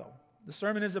about, though. The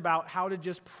sermon is about how to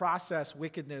just process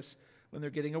wickedness when they're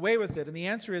getting away with it. And the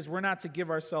answer is we're not to give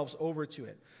ourselves over to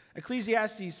it.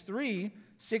 Ecclesiastes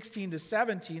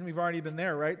 3:16-17, we've already been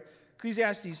there, right?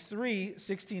 Ecclesiastes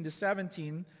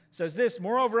 3:16-17 says this,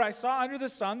 moreover, I saw under the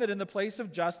sun that in the place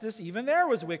of justice, even there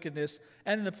was wickedness,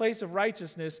 and in the place of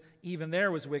righteousness, even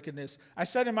there was wickedness. I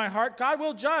said in my heart, God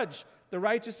will judge the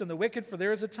righteous and the wicked, for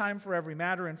there is a time for every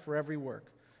matter and for every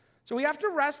work. So we have to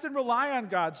rest and rely on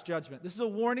God's judgment. This is a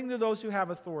warning to those who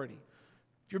have authority.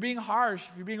 If you're being harsh,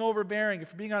 if you're being overbearing, if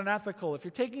you're being unethical, if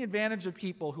you're taking advantage of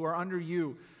people who are under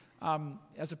you,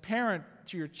 as a parent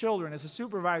to your children, as a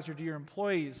supervisor to your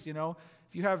employees, if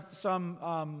you have some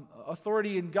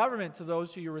authority in government to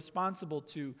those who you're responsible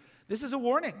to, this is a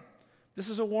warning. This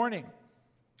is a warning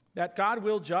that God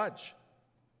will judge.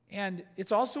 And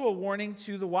it's also a warning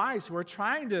to the wise who are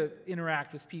trying to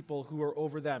interact with people who are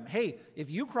over them. Hey, if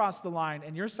you cross the line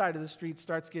and your side of the street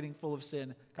starts getting full of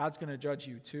sin, God's going to judge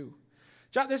you too.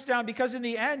 Jot this down, because in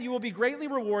the end, you will be greatly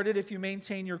rewarded if you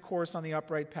maintain your course on the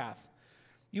upright path.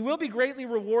 You will be greatly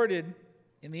rewarded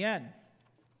in the end.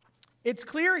 It's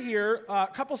clear here, a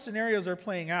couple scenarios are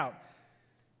playing out.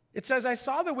 It says, I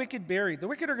saw the wicked buried. The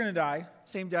wicked are going to die.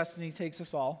 Same destiny takes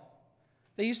us all.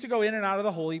 They used to go in and out of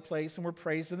the holy place and were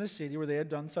praised in the city where they had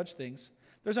done such things.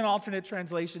 There's an alternate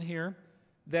translation here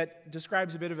that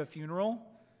describes a bit of a funeral.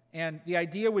 And the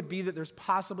idea would be that there's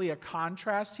possibly a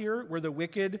contrast here where the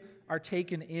wicked are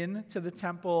taken into the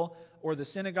temple or the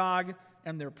synagogue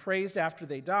and they're praised after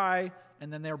they die,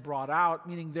 and then they're brought out,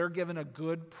 meaning they're given a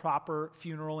good, proper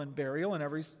funeral and burial, and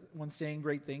everyone's saying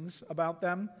great things about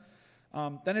them.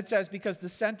 Then it says, because the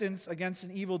sentence against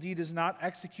an evil deed is not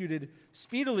executed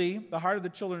speedily, the heart of the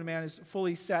children of man is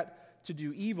fully set to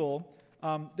do evil.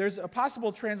 There's a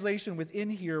possible translation within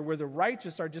here where the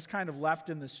righteous are just kind of left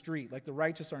in the street. Like the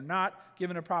righteous are not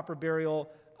given a proper burial,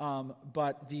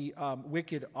 but the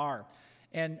wicked are.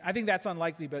 And I think that's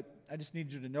unlikely, but I just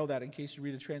need you to know that in case you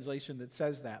read a translation that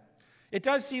says that. It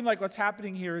does seem like what's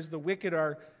happening here is the wicked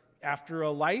are, after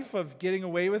a life of getting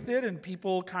away with it and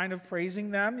people kind of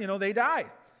praising them, they die.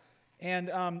 And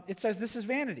it says this is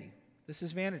vanity. This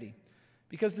is vanity.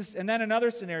 And then another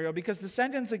scenario, because the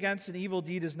sentence against an evil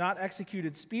deed is not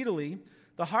executed speedily,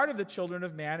 the heart of the children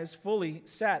of man is fully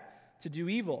set to do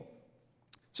evil.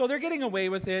 So they're getting away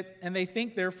with it, and they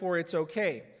think, therefore, it's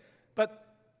okay. But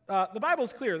the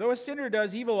Bible's clear. Though a sinner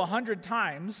does evil 100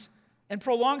 times and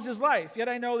prolongs his life, yet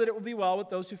I know that it will be well with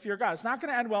those who fear God. It's not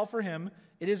going to end well for him.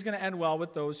 It is going to end well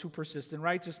with those who persist in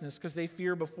righteousness because they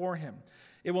fear before him.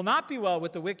 It will not be well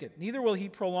with the wicked. Neither will he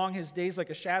prolong his days like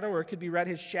a shadow, or it could be read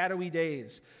his shadowy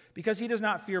days, because he does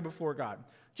not fear before God.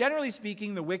 Generally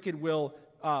speaking, the wicked will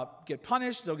get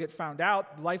punished. They'll get found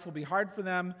out. Life will be hard for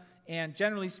them. And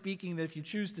generally speaking, that if you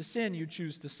choose to sin, you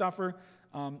choose to suffer.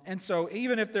 And so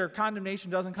even if their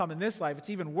condemnation doesn't come in this life, it's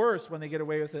even worse when they get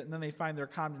away with it and then they find their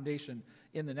condemnation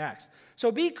in the next.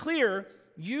 So be clear,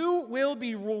 you will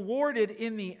be rewarded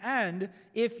in the end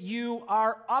if you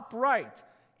are upright.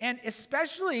 And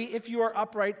especially if you are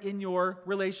upright in your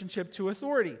relationship to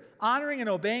authority. Honoring and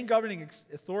obeying governing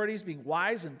authorities, being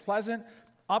wise and pleasant,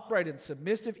 upright and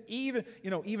submissive, even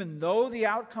though the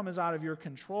outcome is out of your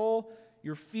control,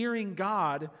 you're fearing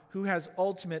God who has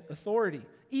ultimate authority.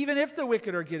 Even if the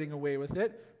wicked are getting away with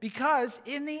it, because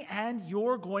in the end,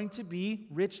 you're going to be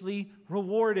richly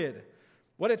rewarded.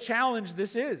 What a challenge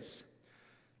this is.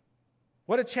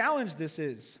 What a challenge this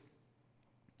is.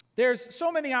 There's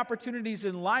so many opportunities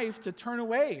in life to turn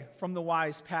away from the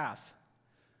wise path,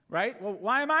 right? Well,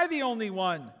 why am I the only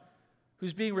one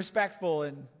who's being respectful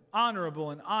and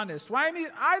honorable and honest? Why am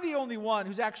I the only one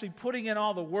who's actually putting in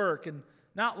all the work and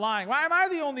not lying? Why am I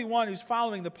the only one who's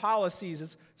following the policies?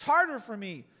 It's harder for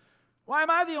me. Why am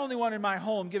I the only one in my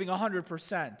home giving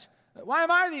 100%? Why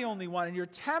am I the only one? And you're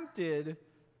tempted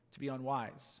to be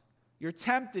unwise. You're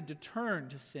tempted to turn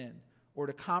to sin or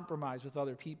to compromise with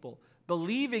other people,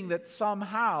 believing that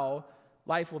somehow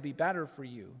life will be better for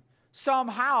you.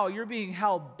 Somehow you're being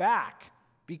held back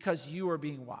because you are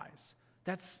being wise.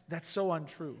 That's so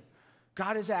untrue.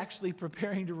 God is actually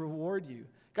preparing to reward you.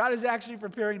 God is actually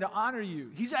preparing to honor you.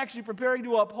 He's actually preparing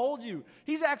to uphold you.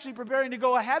 He's actually preparing to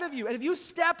go ahead of you. And if you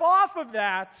step off of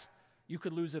that, you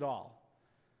could lose it all.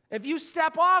 If you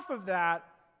step off of that,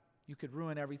 you could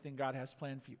ruin everything God has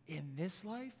planned for you in this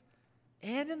life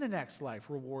and in the next life,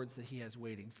 rewards that He has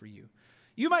waiting for you.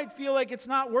 You might feel like it's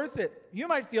not worth it. You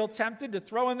might feel tempted to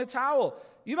throw in the towel.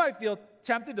 You might feel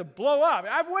tempted to blow up.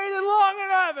 I've waited long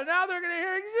enough, and now they're going to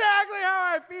hear exactly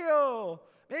how I feel.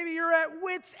 Maybe you're at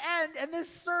wit's end, and this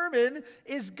sermon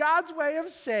is God's way of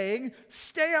saying,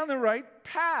 stay on the right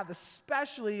path,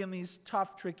 especially in these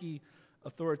tough, tricky,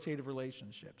 authoritative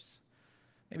relationships.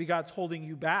 Maybe God's holding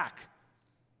you back.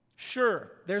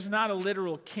 Sure, there's not a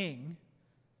literal king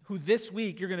who this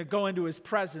week you're going to go into His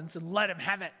presence and let Him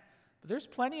have it. But there's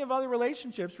plenty of other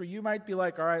relationships where you might be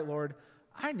like, all right, Lord,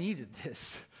 I needed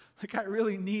this. Like, I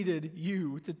really needed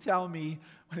you to tell me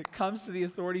when it comes to the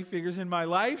authority figures in my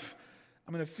life,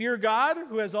 I'm going to fear God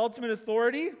who has ultimate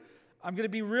authority. I'm going to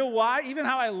be real wise. Even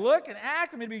how I look and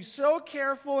act, I'm going to be so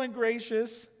careful and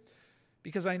gracious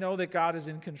because I know that God is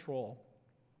in control.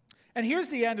 And here's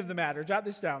the end of the matter. Jot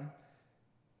this down.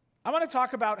 I want to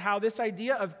talk about how this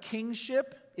idea of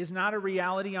kingship is not a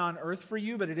reality on earth for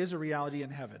you, but it is a reality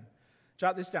in heaven.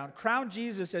 Jot this down. Crown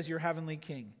Jesus as your heavenly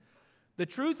king. The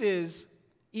truth is,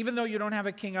 even though you don't have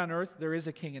a king on earth, there is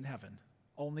a king in heaven.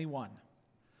 Only one.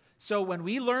 So when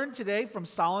we learn today from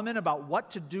Solomon about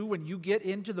what to do when you get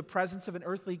into the presence of an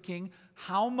earthly king,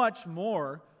 how much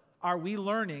more are we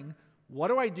learning, what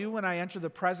do I do when I enter the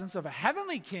presence of a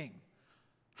heavenly king?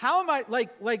 How am I,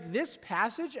 like this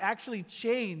passage actually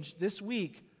changed this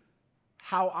week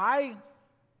how I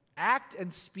act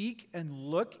and speak and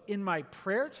look in my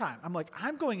prayer time. I'm like,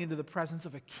 I'm going into the presence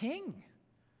of a king.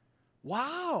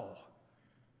 Wow.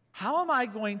 How am I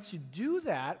going to do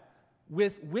that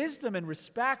with wisdom and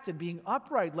respect and being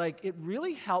upright? Like, it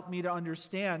really helped me to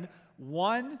understand,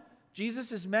 one,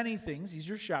 Jesus is many things. He's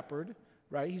your shepherd,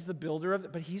 right? He's the builder of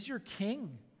it, but He's your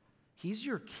king. He's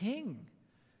your king.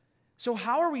 So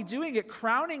how are we doing at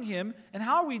crowning Him, and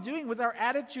how are we doing with our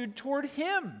attitude toward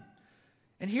Him?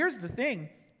 And here's the thing.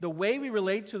 The way we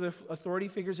relate to the authority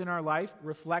figures in our life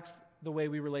reflects the way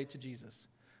we relate to Jesus.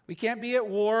 We can't be at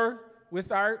war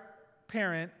with our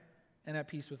parent and at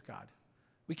peace with God.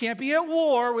 We can't be at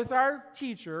war with our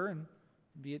teacher and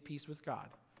be at peace with God.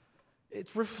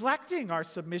 It's reflecting our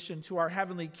submission to our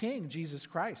heavenly King, Jesus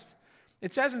Christ.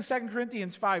 It says in 2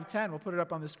 Corinthians 5:10, we'll put it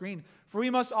up on the screen, "For we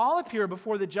must all appear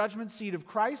before the judgment seat of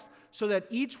Christ, so that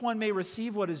each one may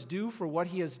receive what is due for what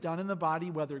he has done in the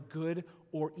body, whether good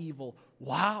or evil."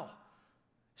 Wow.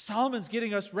 Solomon's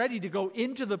getting us ready to go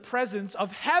into the presence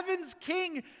of heaven's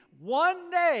King. One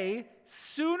day,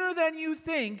 sooner than you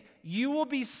think, you will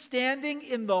be standing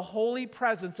in the holy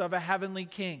presence of a heavenly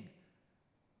King.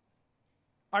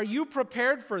 Are you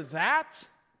prepared for that?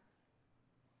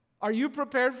 Are you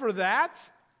prepared for that?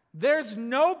 There's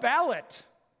no ballot.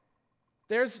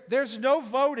 There's no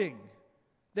voting.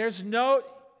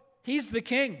 He's the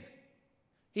King.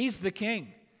 He's the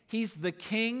King. He's the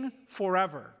King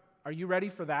forever. Are you ready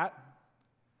for that?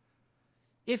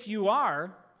 If you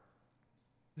are,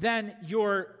 then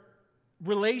your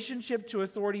relationship to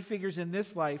authority figures in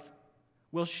this life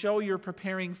will show you're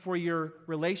preparing for your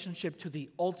relationship to the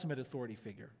ultimate authority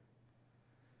figure.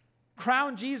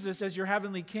 Crown Jesus as your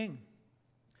heavenly King.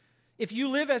 If you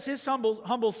live as His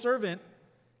humble servant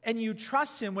and you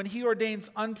trust Him when He ordains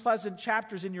unpleasant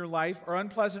chapters in your life or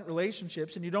unpleasant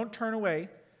relationships and you don't turn away,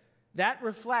 that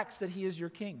reflects that He is your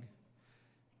King.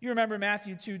 You remember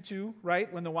Matthew 2:2,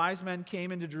 right? When the wise men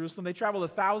came into Jerusalem, they traveled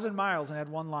 1,000 miles and had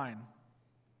one line.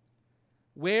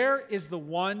 Where is the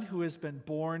one who has been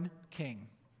born king?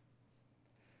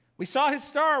 We saw his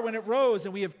star when it rose,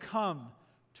 and we have come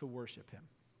to worship him.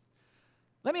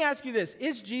 Let me ask you this.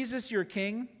 Is Jesus your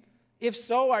king? If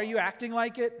so, are you acting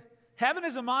like it? Heaven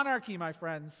is a monarchy, my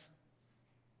friends.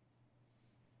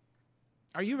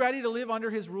 Are you ready to live under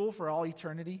his rule for all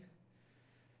eternity?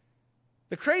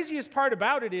 The craziest part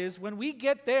about it is when we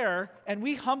get there and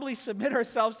we humbly submit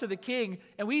ourselves to the king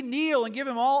and we kneel and give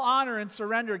him all honor and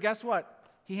surrender, guess what?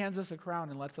 He hands us a crown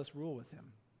and lets us rule with him.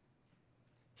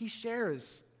 He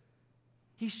shares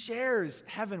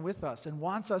heaven with us and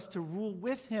wants us to rule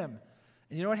with him.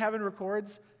 And you know what heaven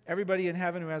records? Everybody in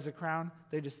heaven who has a crown,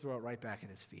 they just throw it right back at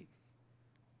his feet.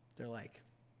 They're like,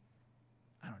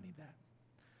 I don't need that.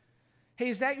 Hey,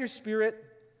 is that your spirit?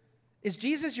 Is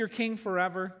Jesus your king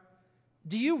forever?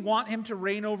 Do you want him to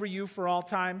reign over you for all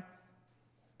time?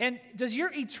 And does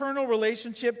your eternal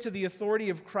relationship to the authority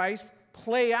of Christ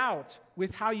play out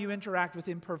with how you interact with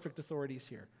imperfect authorities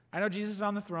here? I know Jesus is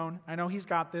on the throne. I know he's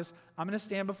got this. I'm going to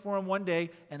stand before him one day,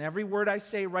 and every word I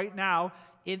say right now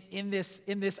in this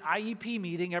IEP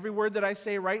meeting, every word that I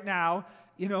say right now,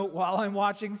 while I'm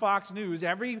watching Fox News,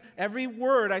 every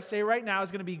word I say right now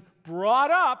is going to be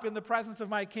brought up in the presence of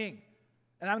my king.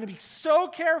 And I'm going to be so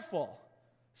careful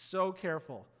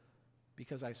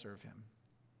because I serve him.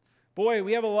 Boy,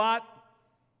 we have a lot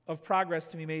of progress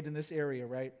to be made in this area,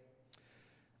 right?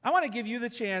 I want to give you the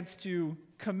chance to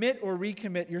commit or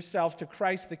recommit yourself to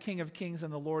Christ, the King of Kings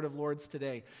and the Lord of Lords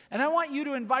today. And I want you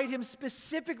to invite him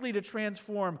specifically to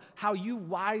transform how you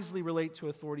wisely relate to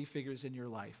authority figures in your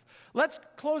life. Let's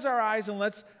close our eyes and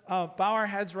let's bow our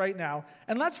heads right now.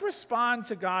 And let's respond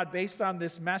to God based on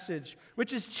this message,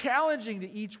 which is challenging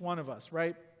to each one of us,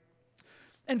 right?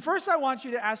 And first, I want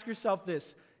you to ask yourself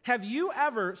this. Have you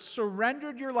ever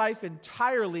surrendered your life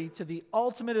entirely to the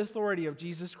ultimate authority of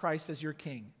Jesus Christ as your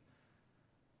king?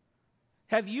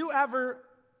 Have you ever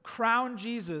crowned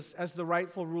Jesus as the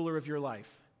rightful ruler of your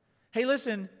life? Hey,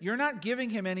 listen, you're not giving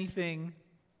him anything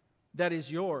that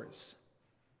is yours.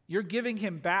 You're giving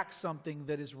him back something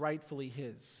that is rightfully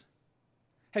his.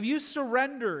 Have you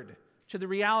surrendered to the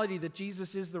reality that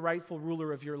Jesus is the rightful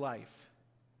ruler of your life?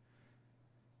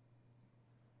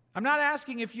 I'm not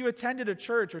asking if you attended a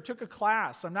church or took a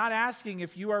class. I'm not asking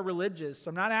if you are religious.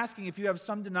 I'm not asking if you have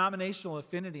some denominational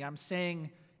affinity. I'm saying,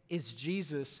 is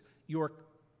Jesus your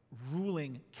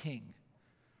ruling king?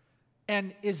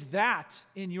 And is that,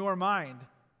 in your mind,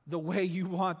 the way you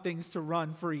want things to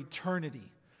run for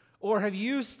eternity? Or have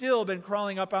you still been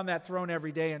crawling up on that throne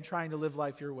every day and trying to live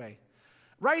life your way?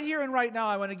 Right here and right now,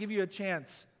 I want to give you a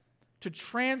chance to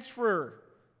transfer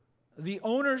the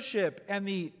ownership and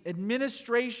the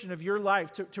administration of your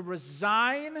life, to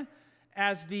resign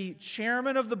as the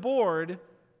chairman of the board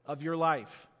of your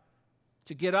life,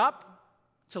 to get up,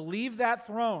 to leave that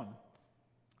throne,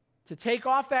 to take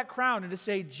off that crown and to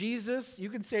say, Jesus, you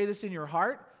can say this in your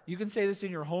heart, you can say this in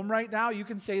your home right now, you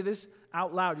can say this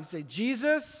out loud. You say,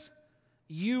 Jesus,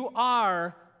 you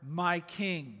are my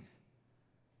king.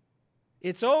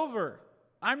 It's over.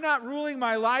 I'm not ruling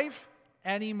my life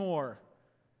anymore.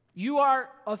 You are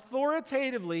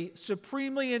authoritatively,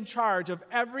 supremely in charge of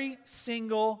every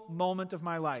single moment of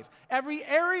my life. Every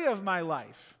area of my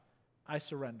life, I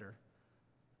surrender.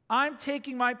 I'm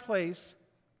taking my place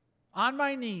on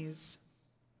my knees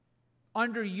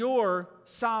under your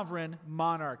sovereign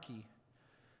monarchy.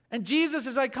 And Jesus,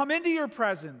 as I come into your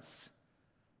presence,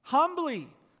 humbly,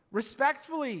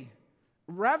 respectfully,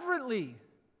 reverently,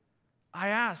 I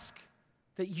ask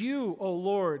that you, O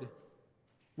Lord,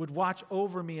 would watch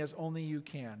over me as only you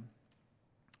can.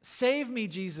 Save me,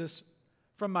 Jesus,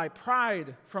 from my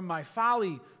pride, from my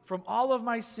folly, from all of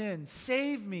my sins.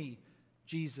 Save me,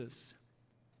 Jesus.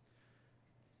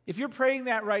 If you're praying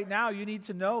that right now, you need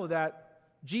to know that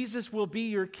Jesus will be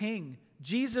your king.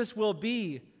 Jesus will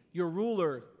be your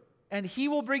ruler. And he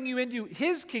will bring you into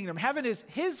his kingdom. Heaven is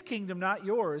his kingdom, not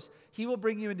yours. He will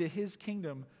bring you into his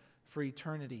kingdom for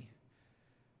eternity.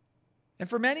 And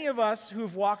for many of us who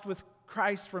have walked with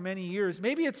Christ for many years,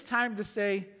 maybe it's time to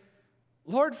say,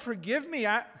 Lord, forgive me.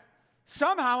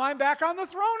 Somehow I'm back on the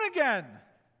throne again.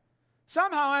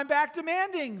 Somehow I'm back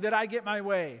demanding that I get my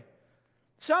way.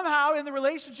 Somehow in the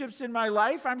relationships in my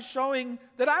life, I'm showing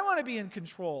that I want to be in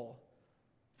control.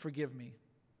 Forgive me.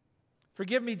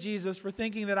 Forgive me, Jesus, for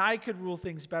thinking that I could rule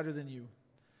things better than you.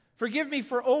 Forgive me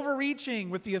for overreaching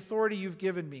with the authority you've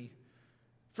given me.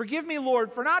 Forgive me,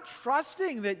 Lord, for not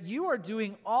trusting that you are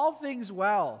doing all things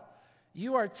well.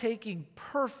 You are taking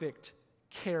perfect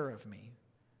care of me.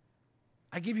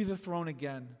 I give you the throne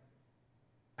again.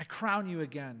 I crown you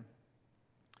again.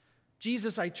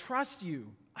 Jesus, I trust you.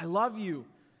 I love you.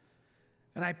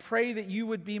 And I pray that you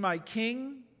would be my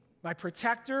king, my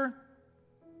protector,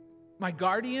 my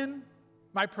guardian,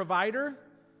 my provider,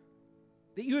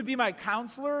 that you would be my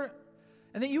counselor,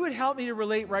 and that you would help me to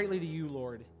relate rightly to you,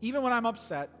 Lord, even when I'm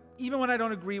upset, even when I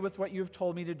don't agree with what you have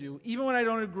told me to do, even when I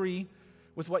don't agree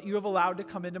with what you have allowed to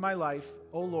come into my life.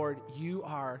 Oh Lord, you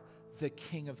are the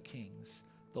King of Kings,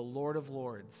 the Lord of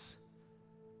Lords.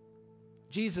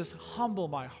 Jesus, humble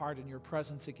my heart in your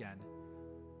presence again.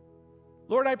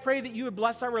 Lord, I pray that you would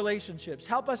bless our relationships.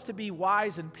 Help us to be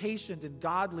wise and patient and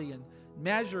godly and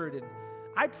measured. And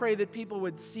I pray that people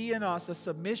would see in us a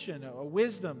submission, a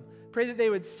wisdom. Pray that they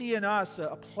would see in us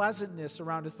a pleasantness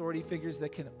around authority figures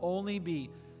that can only be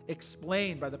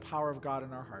explained by the power of God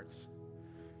in our hearts.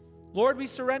 Lord, we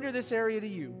surrender this area to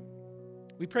you.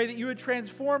 We pray that you would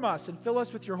transform us and fill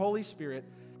us with your Holy Spirit.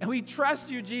 And we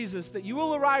trust you, Jesus, that you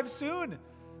will arrive soon.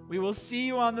 We will see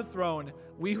you on the throne.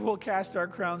 We will cast our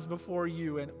crowns before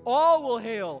you, and all will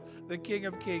hail the King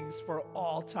of Kings for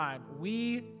all time.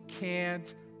 We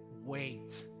can't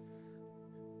wait.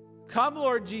 Come,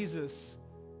 Lord Jesus,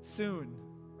 soon.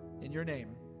 In your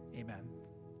name, amen.